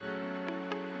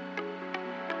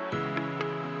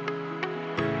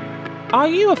Are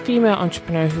you a female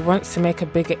entrepreneur who wants to make a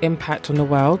bigger impact on the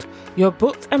world? You're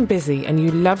booked and busy and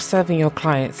you love serving your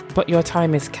clients, but your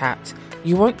time is capped.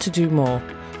 You want to do more.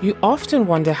 You often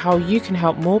wonder how you can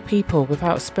help more people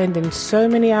without spending so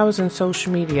many hours on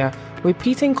social media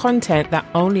repeating content that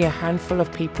only a handful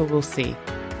of people will see.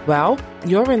 Well,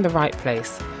 you're in the right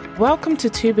place. Welcome to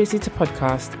Too Busy to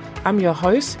Podcast. I'm your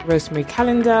host, Rosemary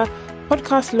Calendar,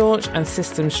 podcast launch and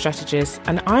systems strategist,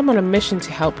 and I'm on a mission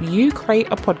to help you create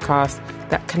a podcast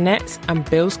that connects and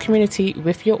builds community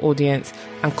with your audience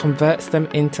and converts them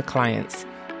into clients.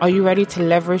 Are you ready to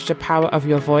leverage the power of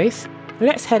your voice?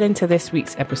 Let's head into this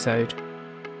week's episode.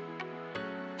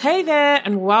 Hey there,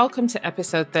 and welcome to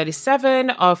episode 37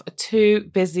 of Too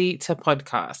Busy to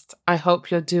Podcast. I hope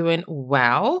you're doing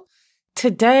well.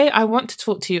 Today, I want to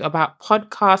talk to you about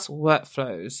podcast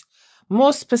workflows.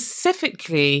 More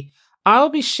specifically, I'll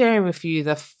be sharing with you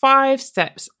the 5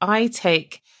 steps I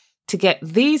take to get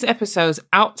these episodes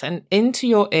out and into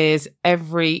your ears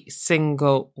every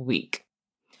single week.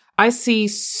 I see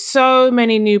so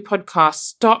many new podcasts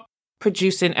stop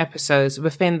producing episodes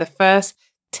within the first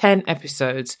 10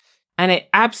 episodes, and it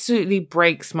absolutely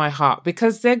breaks my heart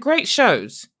because they're great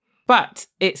shows. But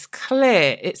it's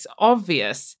clear, it's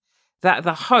obvious that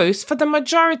the host, for the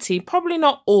majority, probably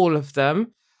not all of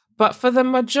them, but for the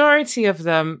majority of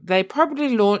them, they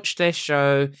probably launched their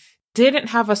show, didn't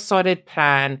have a solid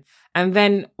plan, and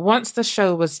then once the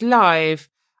show was live,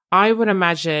 I would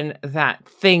imagine that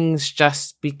things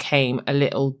just became a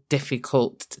little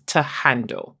difficult to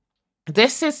handle.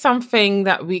 This is something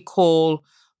that we call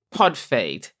pod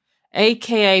fade,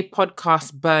 aka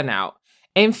podcast burnout.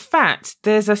 In fact,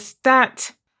 there's a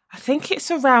stat, I think it's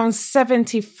around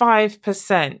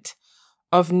 75%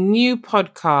 of new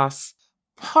podcasts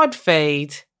pod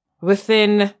fade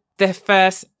within their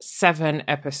first 7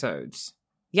 episodes.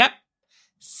 Yep,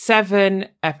 7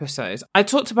 episodes. I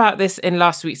talked about this in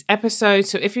last week's episode,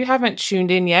 so if you haven't tuned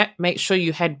in yet, make sure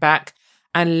you head back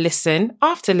and listen.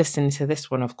 After listening to this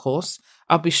one, of course,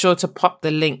 I'll be sure to pop the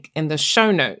link in the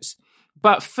show notes.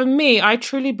 But for me, I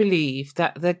truly believe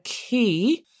that the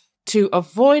key to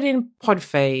avoiding pod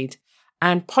fade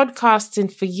and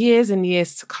podcasting for years and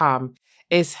years to come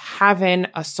is having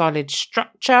a solid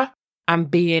structure and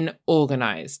being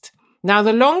organized. Now,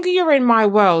 the longer you're in my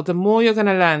world, the more you're going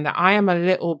to learn that I am a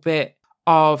little bit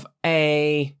of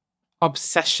a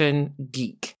obsession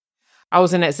geek. I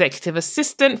was an executive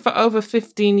assistant for over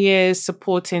 15 years,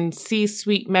 supporting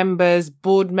C-suite members,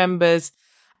 board members.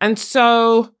 And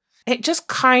so it just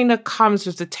kind of comes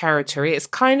with the territory. It's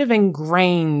kind of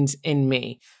ingrained in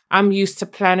me. I'm used to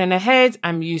planning ahead.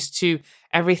 I'm used to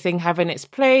everything having its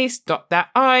place, dot that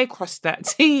I, cross that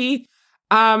T.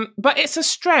 But it's a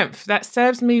strength that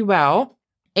serves me well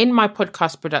in my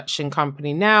podcast production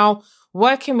company now,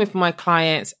 working with my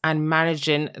clients and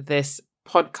managing this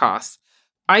podcast.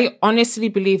 I honestly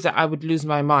believe that I would lose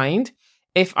my mind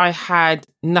if I had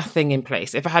nothing in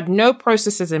place. If I had no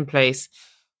processes in place,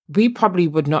 we probably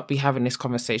would not be having this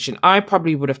conversation. I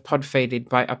probably would have pod faded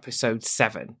by episode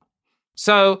 7.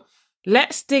 So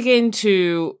let's dig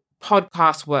into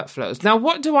podcast workflows. Now,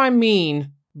 what do I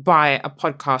mean by a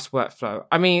podcast workflow?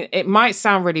 I mean, it might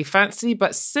sound really fancy,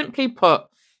 but simply put,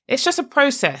 it's just a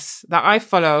process that I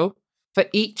follow for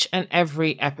each and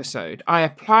every episode. I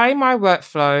apply my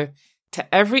workflow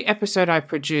to every episode I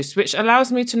produce, which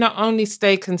allows me to not only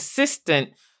stay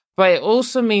consistent, but it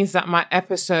also means that my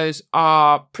episodes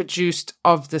are produced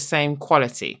of the same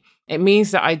quality. It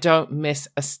means that I don't miss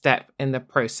a step in the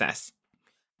process.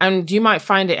 And you might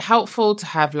find it helpful to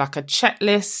have like a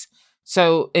checklist.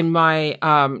 So in my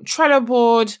Trello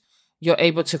board, you're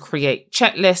able to create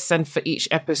checklists. And for each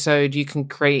episode, you can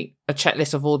create a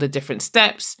checklist of all the different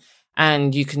steps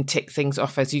and you can tick things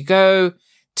off as you go.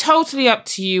 Totally up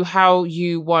to you how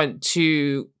you want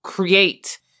to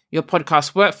create your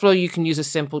podcast workflow. You can use a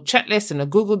simple checklist and a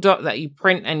Google Doc that you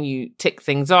print and you tick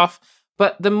things off.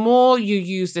 But the more you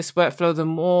use this workflow, the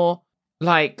more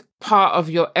like part of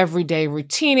your everyday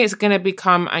routine it's going to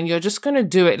become, and you're just going to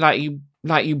do it like you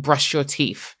brush your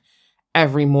teeth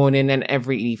every morning and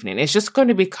every evening. It's just going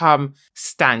to become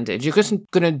standard. You're just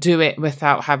going to do it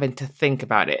without having to think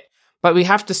about it. But we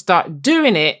have to start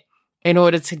doing it in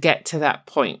order to get to that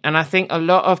point. And I think a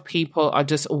lot of people are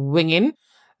just winging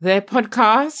their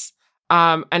podcasts.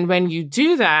 And when you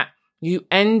do that, you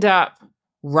end up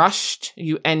rushed,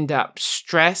 you end up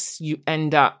stressed, you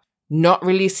end up not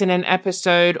releasing an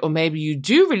episode, or maybe you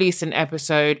do release an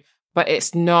episode, but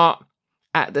it's not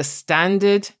at the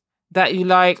standard that you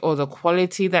like or the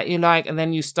quality that you like. And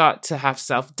then you start to have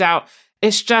self-doubt.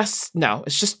 It's just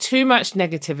too much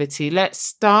negativity. Let's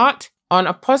start on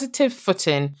a positive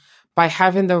footing by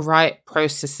having the right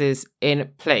processes in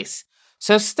place.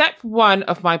 So step 1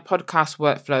 of my podcast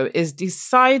workflow is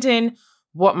deciding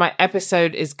what my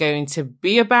episode is going to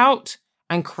be about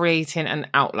and creating an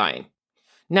outline.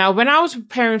 Now, when I was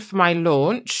preparing for my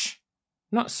launch,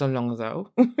 not so long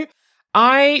ago,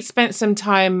 I spent some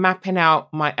time mapping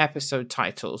out my episode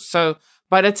titles. So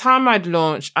by the time I'd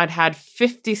launched, I'd had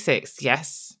 56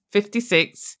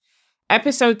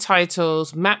 episode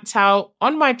titles mapped out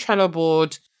on my Trello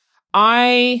board.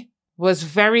 I was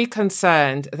very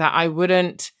concerned that I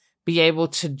wouldn't be able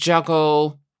to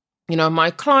juggle,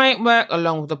 my client work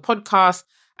along with the podcast.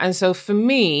 And so for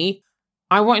me,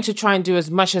 I wanted to try and do as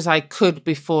much as I could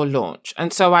before launch.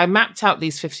 And so I mapped out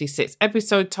these 56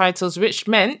 episode titles, which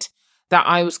meant that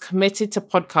I was committed to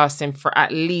podcasting for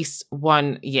at least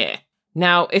 1 year.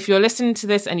 Now, if you're listening to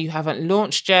this and you haven't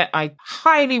launched yet, I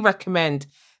highly recommend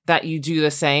that you do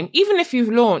the same. Even if you've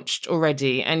launched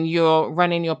already and you're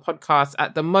running your podcast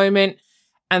at the moment,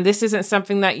 and this isn't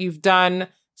something that you've done,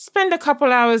 spend a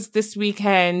couple hours this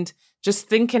weekend just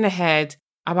thinking ahead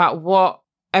about what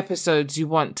episodes you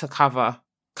want to cover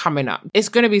coming up. It's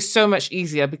going to be so much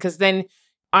easier because then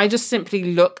I just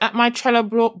simply look at my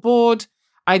Trello board.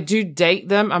 I do date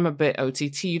them. I'm a bit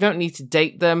OTT. You don't need to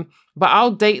date them, but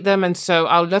I'll date them. And so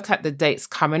I'll look at the dates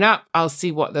coming up. I'll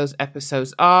see what those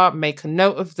episodes are, make a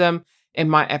note of them in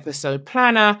my episode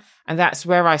planner. And that's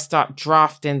where I start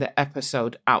drafting the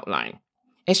episode outline.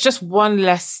 It's just one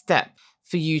less step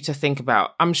for you to think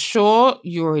about. I'm sure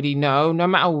you already know, no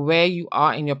matter where you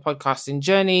are in your podcasting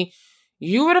journey,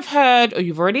 you would have heard or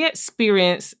you've already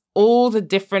experienced all the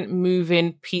different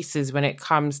moving pieces when it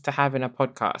comes to having a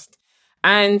podcast.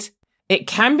 And it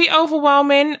can be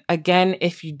overwhelming, again,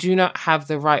 if you do not have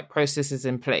the right processes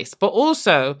in place. But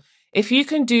also, if you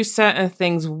can do certain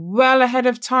things well ahead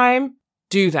of time,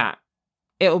 do that.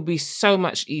 It'll be so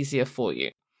much easier for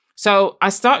you. So I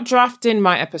start drafting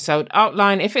my episode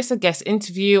outline. If it's a guest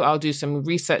interview, I'll do some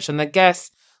research on the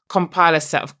guest, compile a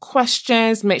set of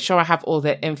questions, make sure I have all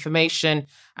the information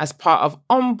as part of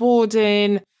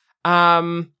onboarding.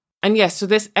 So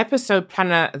this episode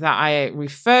planner that I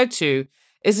referred to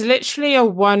is literally a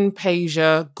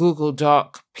 1-pager Google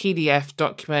Doc PDF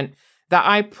document that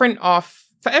I print off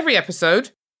for every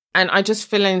episode, and I just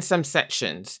fill in some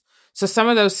sections. So some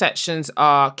of those sections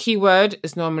are keyword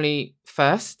is normally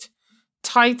first,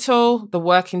 title, the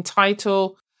working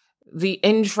title, the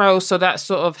intro, so that's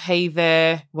sort of hey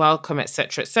there, welcome,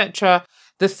 etc., etc.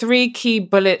 The 3 key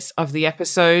bullets of the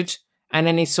episode and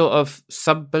any sort of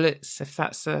sub-bullets, if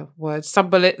that's a word,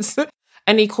 sub-bullets,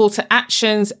 any call to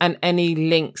actions and any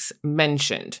links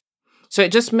mentioned. So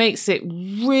it just makes it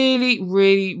really,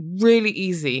 really, really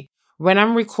easy when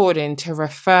I'm recording to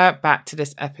refer back to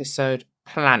this episode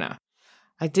planner.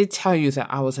 I did tell you that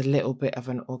I was a little bit of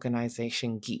an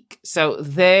organization geek. So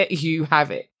there you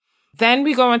have it. Then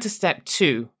we go on to step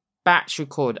 2, batch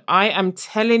record. I am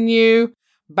telling you,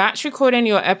 batch recording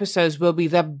your episodes will be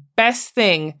the best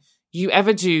thing you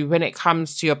ever do when it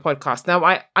comes to your podcast. Now,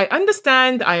 I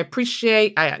understand, I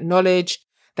appreciate, I acknowledge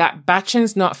that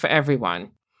batching's not for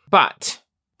everyone, but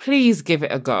please give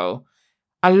it a go.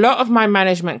 A lot of my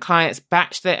management clients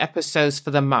batch their episodes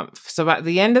for the month. So at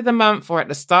the end of the month or at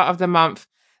the start of the month,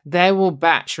 they will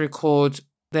batch record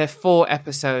their 4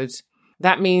 episodes.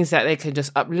 That means that they can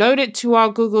just upload it to our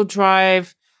Google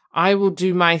Drive. I will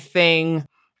do my thing,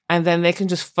 and then they can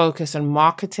just focus on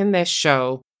marketing their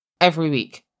show every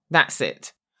week. That's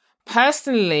it.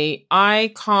 Personally,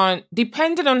 I can't,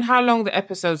 depending on how long the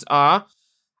episodes are,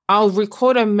 I'll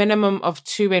record a minimum of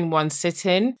 2 in one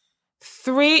sitting.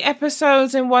 3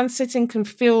 episodes in one sitting can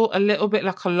feel a little bit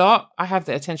like a lot. I have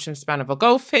the attention span of a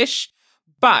goldfish,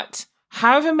 but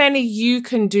however many you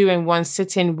can do in one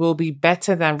sitting will be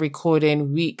better than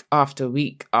recording week after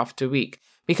week after week,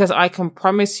 because I can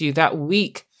promise you that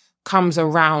week comes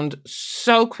around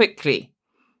so quickly.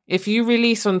 If you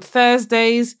release on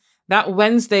Thursdays, that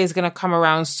Wednesday is going to come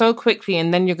around so quickly,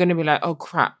 and then you're going to be like, oh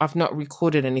crap, I've not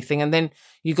recorded anything. And then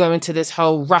you go into this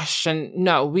whole rush, and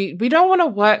no, we don't want to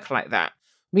work like that.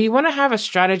 We want to have a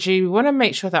strategy. We want to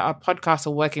make sure that our podcasts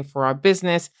are working for our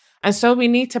business. And so we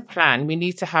need to plan. We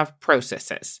need to have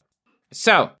processes.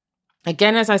 So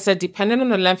again, as I said, depending on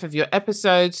the length of your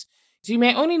episodes, you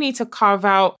may only need to carve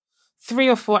out 3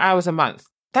 or 4 hours a month.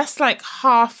 That's like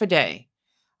half a day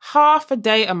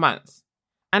a month.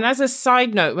 And as a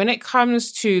side note, when it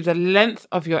comes to the length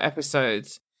of your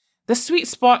episodes, the sweet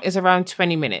spot is around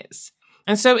 20 minutes.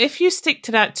 And so if you stick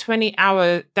to that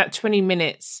 20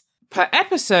 minutes per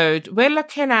episode, we're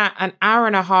looking at an hour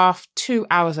and a half, 2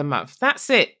 hours a month. That's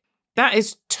it. That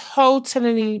is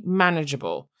totally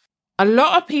manageable. A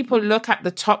lot of people look at the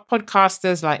top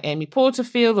podcasters like Amy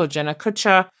Porterfield or Jenna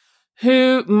Kutcher,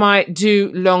 who might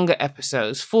do longer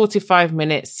episodes, 45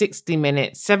 minutes, 60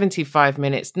 minutes, 75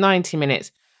 minutes, 90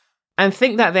 minutes, and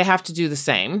think that they have to do the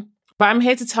same. But I'm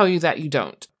here to tell you that you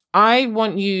don't. I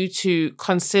want you to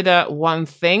consider one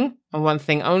thing and one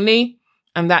thing only,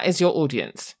 and that is your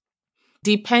audience.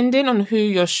 Depending on who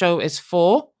your show is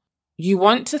for, you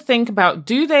want to think about,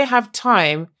 do they have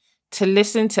time to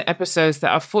listen to episodes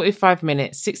that are 45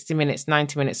 minutes, 60 minutes,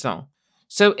 90 minutes long?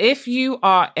 So if you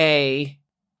are a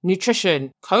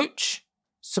nutrition coach,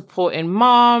 supporting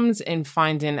moms in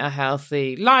finding a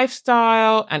healthy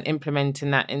lifestyle and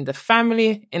implementing that in the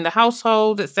family, in the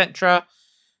household, etc.,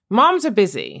 moms are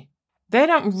busy. They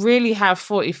don't really have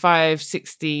 45,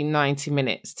 60, 90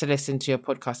 minutes to listen to your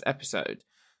podcast episode.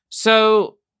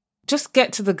 So just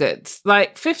get to the goods.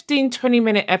 Like 15,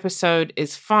 20-minute episode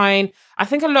is fine. I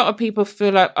think a lot of people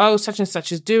feel like, oh, such and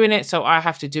such is doing it, so I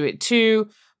have to do it too.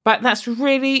 But that's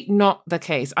really not the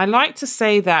case. I like to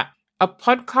say that a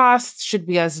podcast should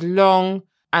be as long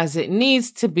as it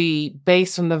needs to be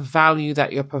based on the value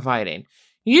that you're providing.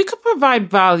 You could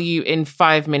provide value in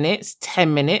 5 minutes,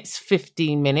 10 minutes,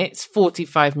 15 minutes,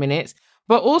 45 minutes,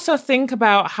 but also think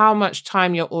about how much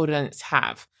time your audience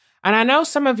have. And I know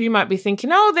some of you might be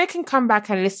thinking, oh, they can come back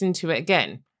and listen to it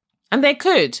again. And they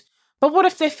could. But what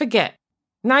if they forget?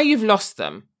 Now you've lost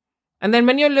them. And then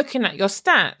when you're looking at your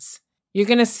stats, you're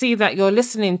going to see that your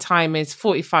listening time is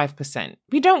 45%.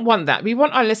 We don't want that. We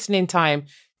want our listening time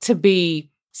to be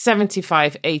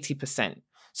 75, 80%.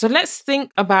 So let's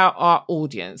think about our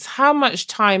audience. How much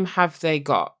time have they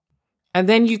got? And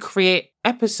then you create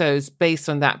episodes based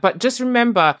on that. But just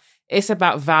remember, it's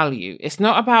about value. It's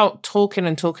not about talking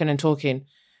and talking and talking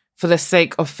for the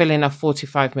sake of filling a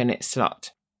 45-minute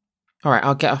slot. All right,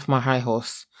 I'll get off my high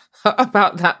horse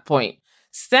about that point.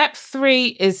 Step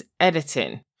 3 is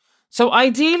editing. So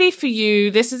ideally for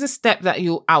you, this is a step that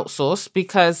you'll outsource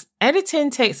because editing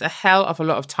takes a hell of a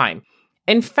lot of time.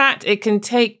 In fact, it can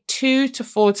take 2 to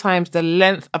 4 times the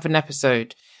length of an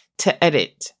episode to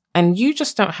edit, and you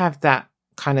just don't have that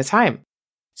kind of time.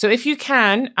 So if you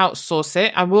can outsource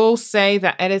it, I will say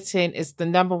that editing is the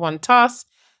number one task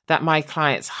that my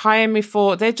clients hire me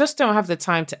for. They just don't have the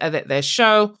time to edit their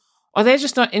show, or they're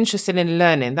just not interested in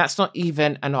learning. That's not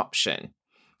even an option.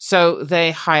 So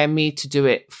they hire me to do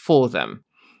it for them.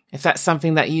 If that's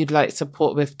something that you'd like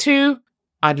support with too,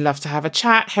 I'd love to have a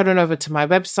chat. Head on over to my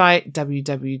website,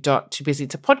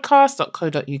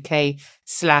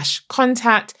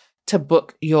 www.toobusytopodcast.co.uk/contact to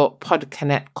book your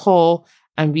PodConnect call,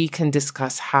 and we can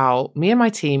discuss how me and my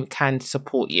team can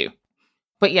support you.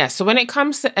 But yeah, so when it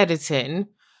comes to editing,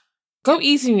 go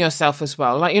easy on yourself as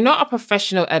well. Like, you're not a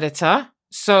professional editor,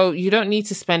 so you don't need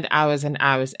to spend hours and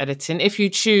hours editing. If you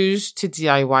choose to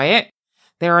DIY it,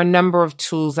 there are a number of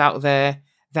tools out there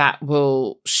that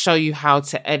will show you how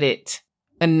to edit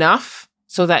enough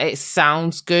so that it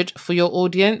sounds good for your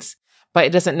audience, but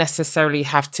it doesn't necessarily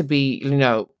have to be,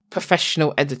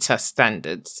 professional editor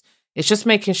standards. It's just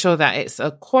making sure that it's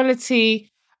a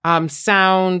quality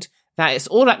sound, that it's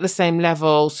all at the same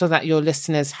level so that your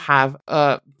listeners have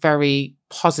a very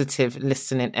positive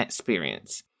listening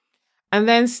experience. And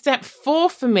then step 4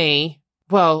 for me,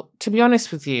 well, to be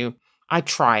honest with you, I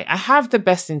try. I have the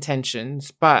best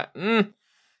intentions, but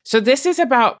so this is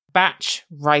about batch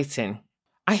writing.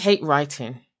 I hate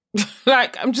writing.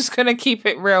 I'm just going to keep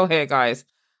it real here, guys.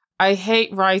 I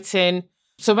hate writing.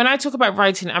 So when I talk about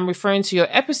writing, I'm referring to your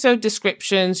episode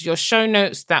descriptions, your show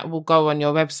notes that will go on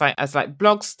your website as like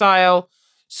blog style,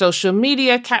 social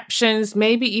media captions,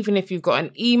 maybe even if you've got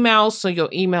an email, so your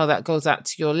email that goes out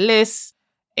to your list.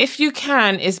 If you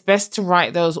can, it's best to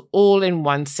write those all in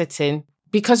one sitting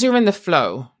because you're in the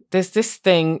flow. There's this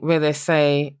thing where they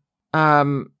say,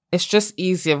 it's just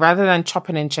easier rather than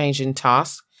chopping and changing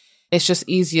tasks. It's just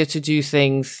easier to do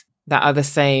things that are the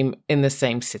same in the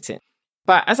same sitting.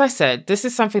 But as I said, this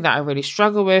is something that I really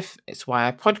struggle with. It's why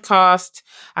I podcast.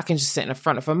 I can just sit in the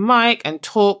front of a mic and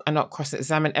talk and not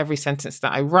cross-examine every sentence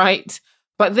that I write.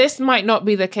 But this might not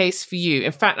be the case for you.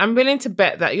 In fact, I'm willing to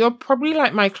bet that you're probably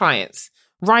like my clients.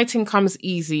 Writing comes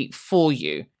easy for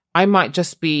you. I might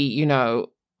just be, on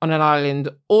an island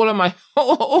all on my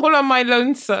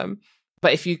lonesome.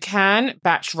 But if you can,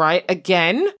 batch write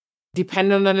again,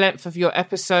 depending on the length of your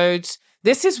episodes.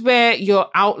 This is where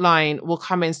your outline will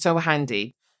come in so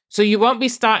handy. So you won't be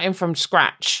starting from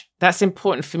scratch. That's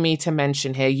important for me to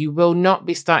mention here. You will not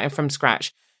be starting from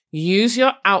scratch. Use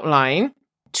your outline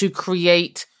to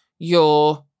create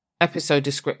your episode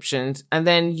descriptions. And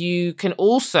then you can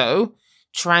also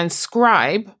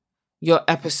transcribe your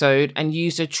episode and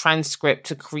use a transcript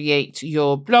to create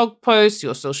your blog posts,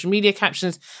 your social media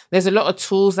captions. There's a lot of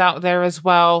tools out there as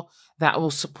well that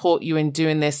will support you in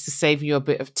doing this to save you a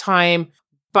bit of time.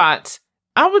 But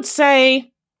I would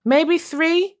say maybe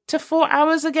 3 to 4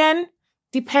 hours again.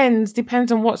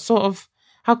 Depends on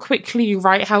how quickly you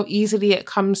write, how easily it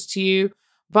comes to you.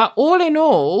 But all in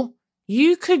all,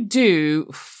 you could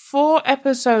do 4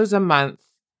 episodes a month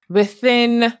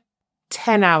within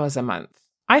 10 hours a month.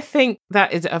 I think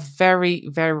that is a very,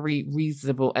 very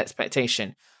reasonable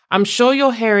expectation. I'm sure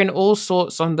you're hearing all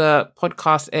sorts on the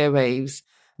podcast airwaves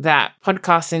that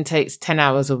podcasting takes 10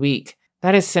 hours a week.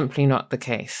 That is simply not the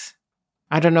case.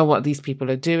 I don't know what these people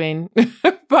are doing,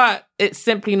 but it's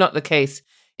simply not the case.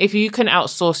 If you can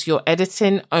outsource your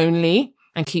editing only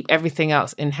and keep everything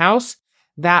else in-house,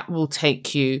 that will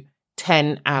take you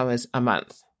 10 hours a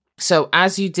month. So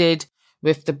as you did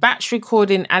with the batch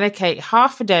recording, allocate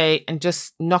half a day and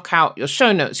just knock out your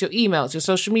show notes, your emails, your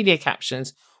social media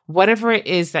captions, whatever it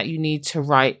is that you need to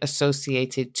write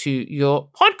associated to your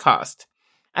podcast.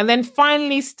 And then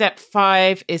finally, step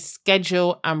 5 is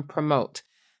schedule and promote.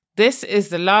 This is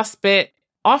the last bit,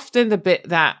 often the bit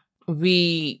that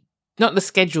not the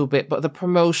schedule bit, but the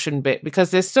promotion bit,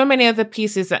 because there's so many other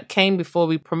pieces that came before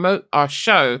we promote our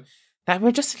show that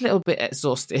we're just a little bit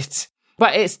exhausted.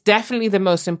 But it's definitely the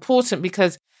most important,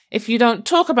 because if you don't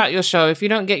talk about your show, if you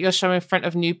don't get your show in front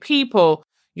of new people,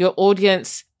 your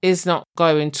audience is not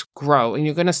going to grow and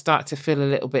you're going to start to feel a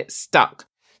little bit stuck.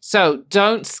 So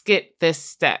don't skip this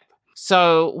step.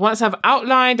 So once I've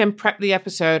outlined and prepped the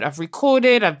episode, I've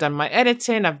recorded, I've done my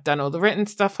editing, I've done all the written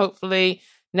stuff, hopefully.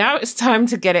 Now it's time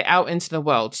to get it out into the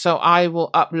world. So I will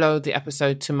upload the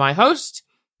episode to my host.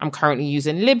 I'm currently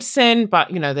using Libsyn, but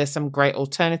there's some great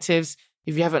alternatives.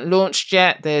 If you haven't launched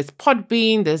yet, there's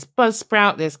Podbean, there's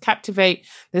Buzzsprout, there's Captivate.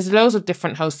 There's loads of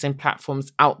different hosting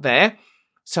platforms out there.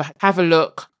 So have a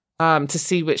look to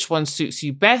see which one suits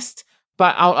you best.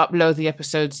 But I'll upload the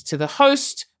episodes to the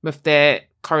host with their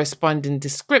corresponding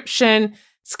description,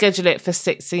 schedule it for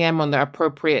 6 a.m. on the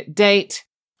appropriate date.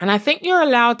 And I think you're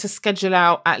allowed to schedule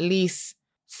out at least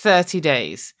 30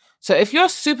 days. So if you're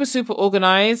super, super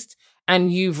organized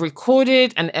and you've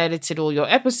recorded and edited all your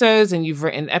episodes and you've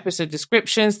written episode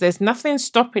descriptions, there's nothing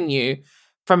stopping you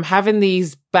from having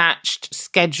these batched,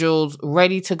 scheduled,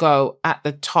 ready to go at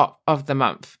the top of the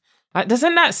month. Like,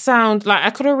 doesn't that sound like I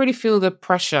could already feel the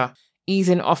pressure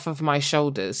easing off of my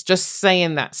shoulders just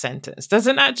saying that sentence?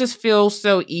 Doesn't that just feel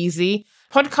so easy?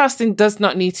 Podcasting does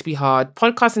not need to be hard.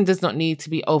 Podcasting does not need to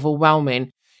be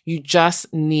overwhelming. You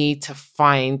just need to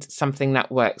find something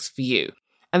that works for you.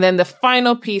 And then the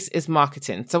final piece is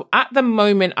marketing. So at the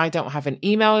moment, I don't have an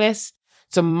email list.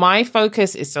 So my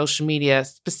focus is social media,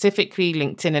 specifically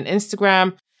LinkedIn and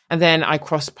Instagram. And then I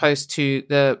cross-post to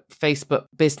the Facebook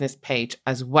business page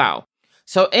as well.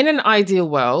 So in an ideal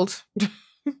world,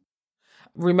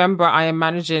 remember, I am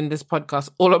managing this podcast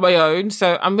all on my own.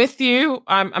 So I'm with you.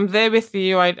 I'm there with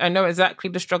you. I know exactly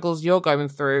the struggles you're going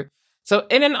through. So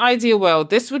in an ideal world,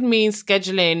 this would mean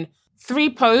scheduling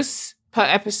 3 posts per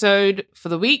episode for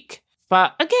the week.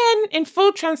 But again, in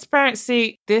full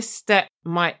transparency, this step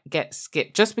might get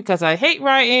skipped just because I hate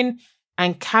writing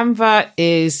and Canva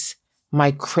is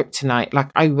my kryptonite. Like,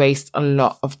 I waste a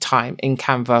lot of time in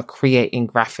Canva creating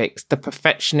graphics. The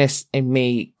perfectionist in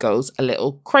me goes a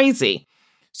little crazy.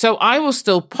 So I will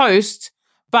still post,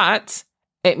 but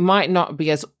it might not be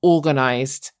as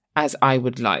organized as I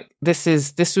would like. This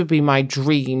would be my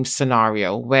dream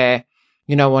scenario where,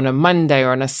 on a Monday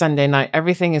or on a Sunday night,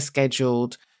 everything is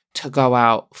scheduled to go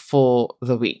out for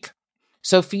the week.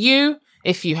 So for you,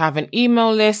 if you have an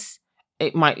email list,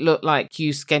 it might look like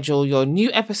you schedule your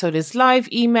new episode is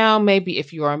live email. Maybe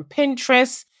if you're on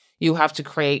Pinterest, you have to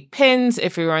create pins.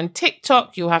 If you're on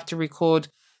TikTok, you'll have to record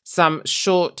some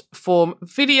short form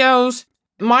videos.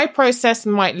 My process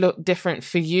might look different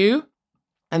for you,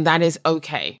 and that is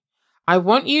okay. I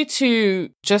want you to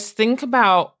just think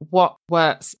about what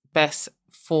works best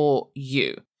for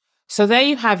you. So there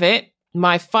you have it.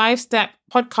 My 5-step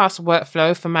podcast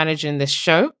workflow for managing this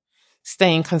show,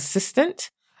 staying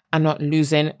consistent and not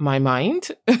losing my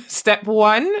mind. Step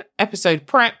 1, episode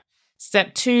prep.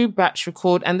 Step 2, batch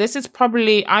record. And this is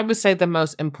probably, I would say, the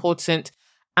most important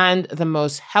and the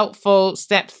most helpful.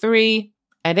 Step 3,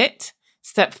 edit.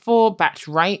 Step 4, batch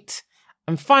write.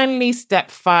 And finally,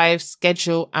 step 5,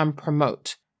 schedule and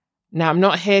promote. Now, I'm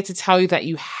not here to tell you that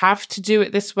you have to do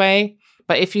it this way,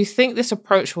 but if you think this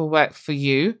approach will work for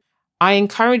you, I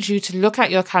encourage you to look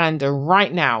at your calendar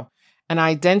right now and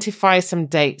identify some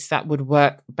dates that would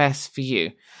work best for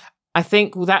you. I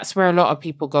think that's where a lot of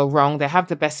people go wrong. They have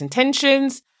the best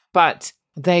intentions, but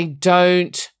they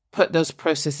don't put those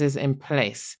processes in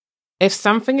place. If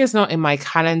something is not in my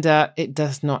calendar, it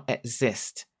does not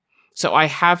exist. So I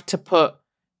have to put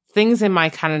things in my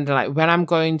calendar, like when I'm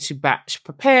going to batch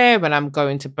prepare, when I'm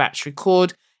going to batch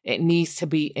record, it needs to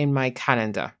be in my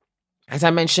calendar. As I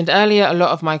mentioned earlier, a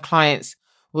lot of my clients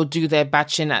will do their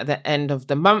batching at the end of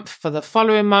the month for the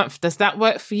following month. Does that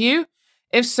work for you?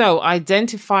 If so,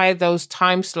 identify those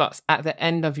time slots at the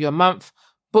end of your month,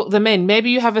 book them in. Maybe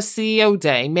you have a CEO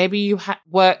day. Maybe you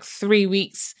work 3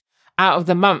 weeks out of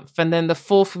the month, and then the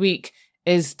 4th week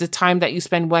is the time that you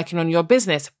spend working on your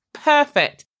business.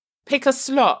 Perfect. Pick a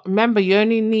slot. Remember, you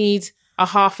only need a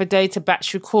half a day to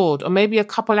batch record, or maybe a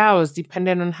couple hours,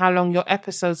 depending on how long your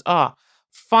episodes are.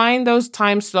 Find those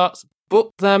time slots,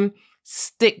 book them,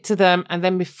 stick to them, and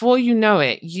then before you know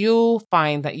it, you'll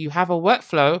find that you have a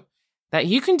workflow that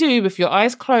you can do with your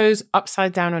eyes closed,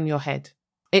 upside down on your head.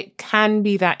 It can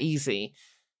be that easy.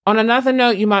 On another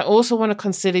note, you might also want to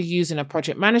consider using a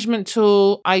project management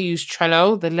tool. I use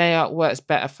Trello. The layout works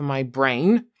better for my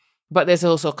brain, but there's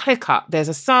also ClickUp. There's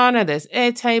Asana, there's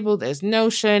Airtable, there's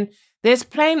Notion, there's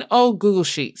plain old Google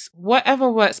Sheets, whatever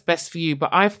works best for you.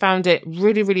 But I found it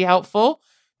really, really helpful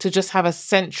to just have a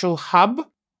central hub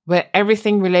where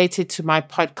everything related to my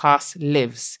podcast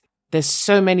lives. There's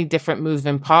so many different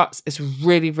moving parts. It's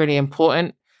really, really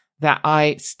important that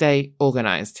I stay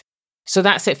organized. So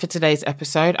that's it for today's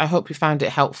episode. I hope you found it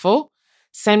helpful.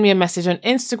 Send me a message on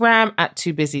Instagram at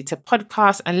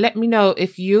TooBusyToPodcast and let me know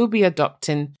if you'll be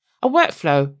adopting a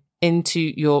workflow into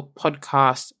your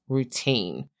podcast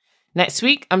routine. Next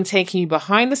week, I'm taking you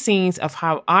behind the scenes of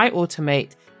how I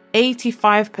automate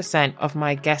 85% of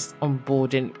my guest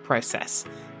onboarding process.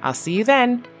 I'll see you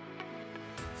then.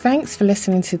 Thanks for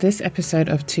listening to this episode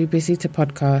of Too Busy to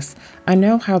Podcast. I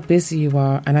know how busy you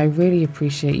are, and I really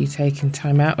appreciate you taking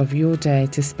time out of your day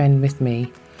to spend with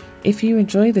me. If you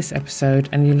enjoy this episode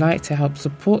and you'd like to help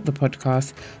support the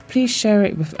podcast, please share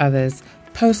it with others,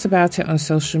 post about it on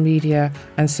social media,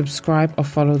 and subscribe or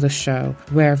follow the show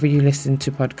wherever you listen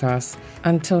to podcasts.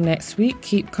 Until next week,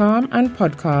 keep calm and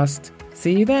podcast.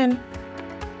 See you then.